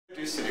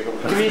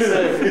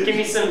Give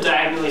me some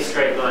diagonally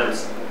straight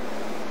lines.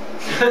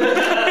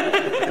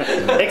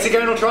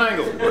 Hexagonal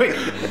triangle, quick!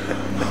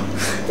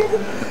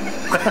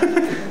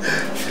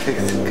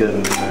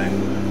 Hexagonal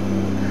triangle.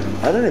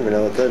 I don't even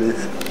know what that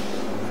is.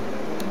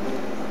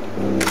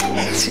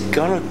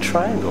 Hexagonal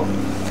triangle?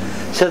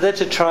 So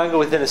that's a triangle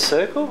within a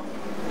circle?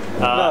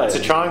 No. It's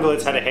a triangle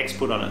that's had a hex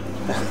put on it.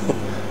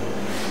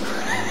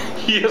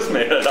 You just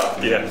made it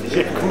up, yeah.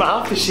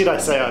 Half the shit I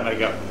say I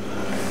make up.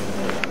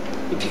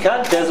 If you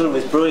can't dazzle them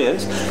with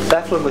brilliance,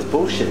 baffle them with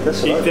bullshit.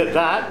 That's what I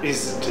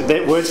mean.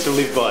 They're words to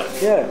live by.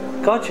 Yeah,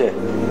 gotcha.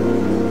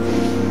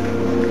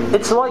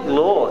 It's like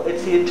law.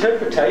 It's the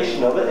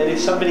interpretation of it, and if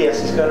somebody else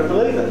is going to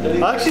believe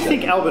it. I actually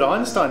think Albert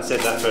Einstein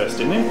said that first,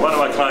 didn't he? One of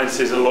my clients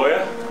is a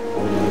lawyer,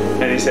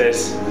 and he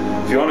says,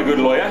 if you want a good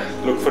lawyer,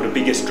 look for the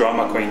biggest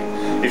drama queen.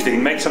 If they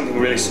can make something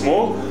really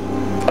small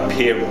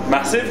appear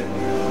massive,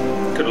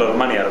 get a lot of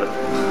money out of it.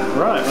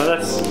 Right, well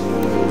that's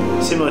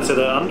similar to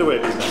the underwear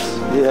business.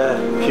 Yeah.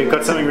 If you've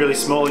got something really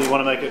small and you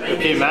want to make it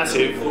appear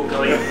massive,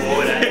 Going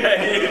forward,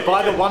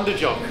 buy the Wonder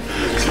Jock.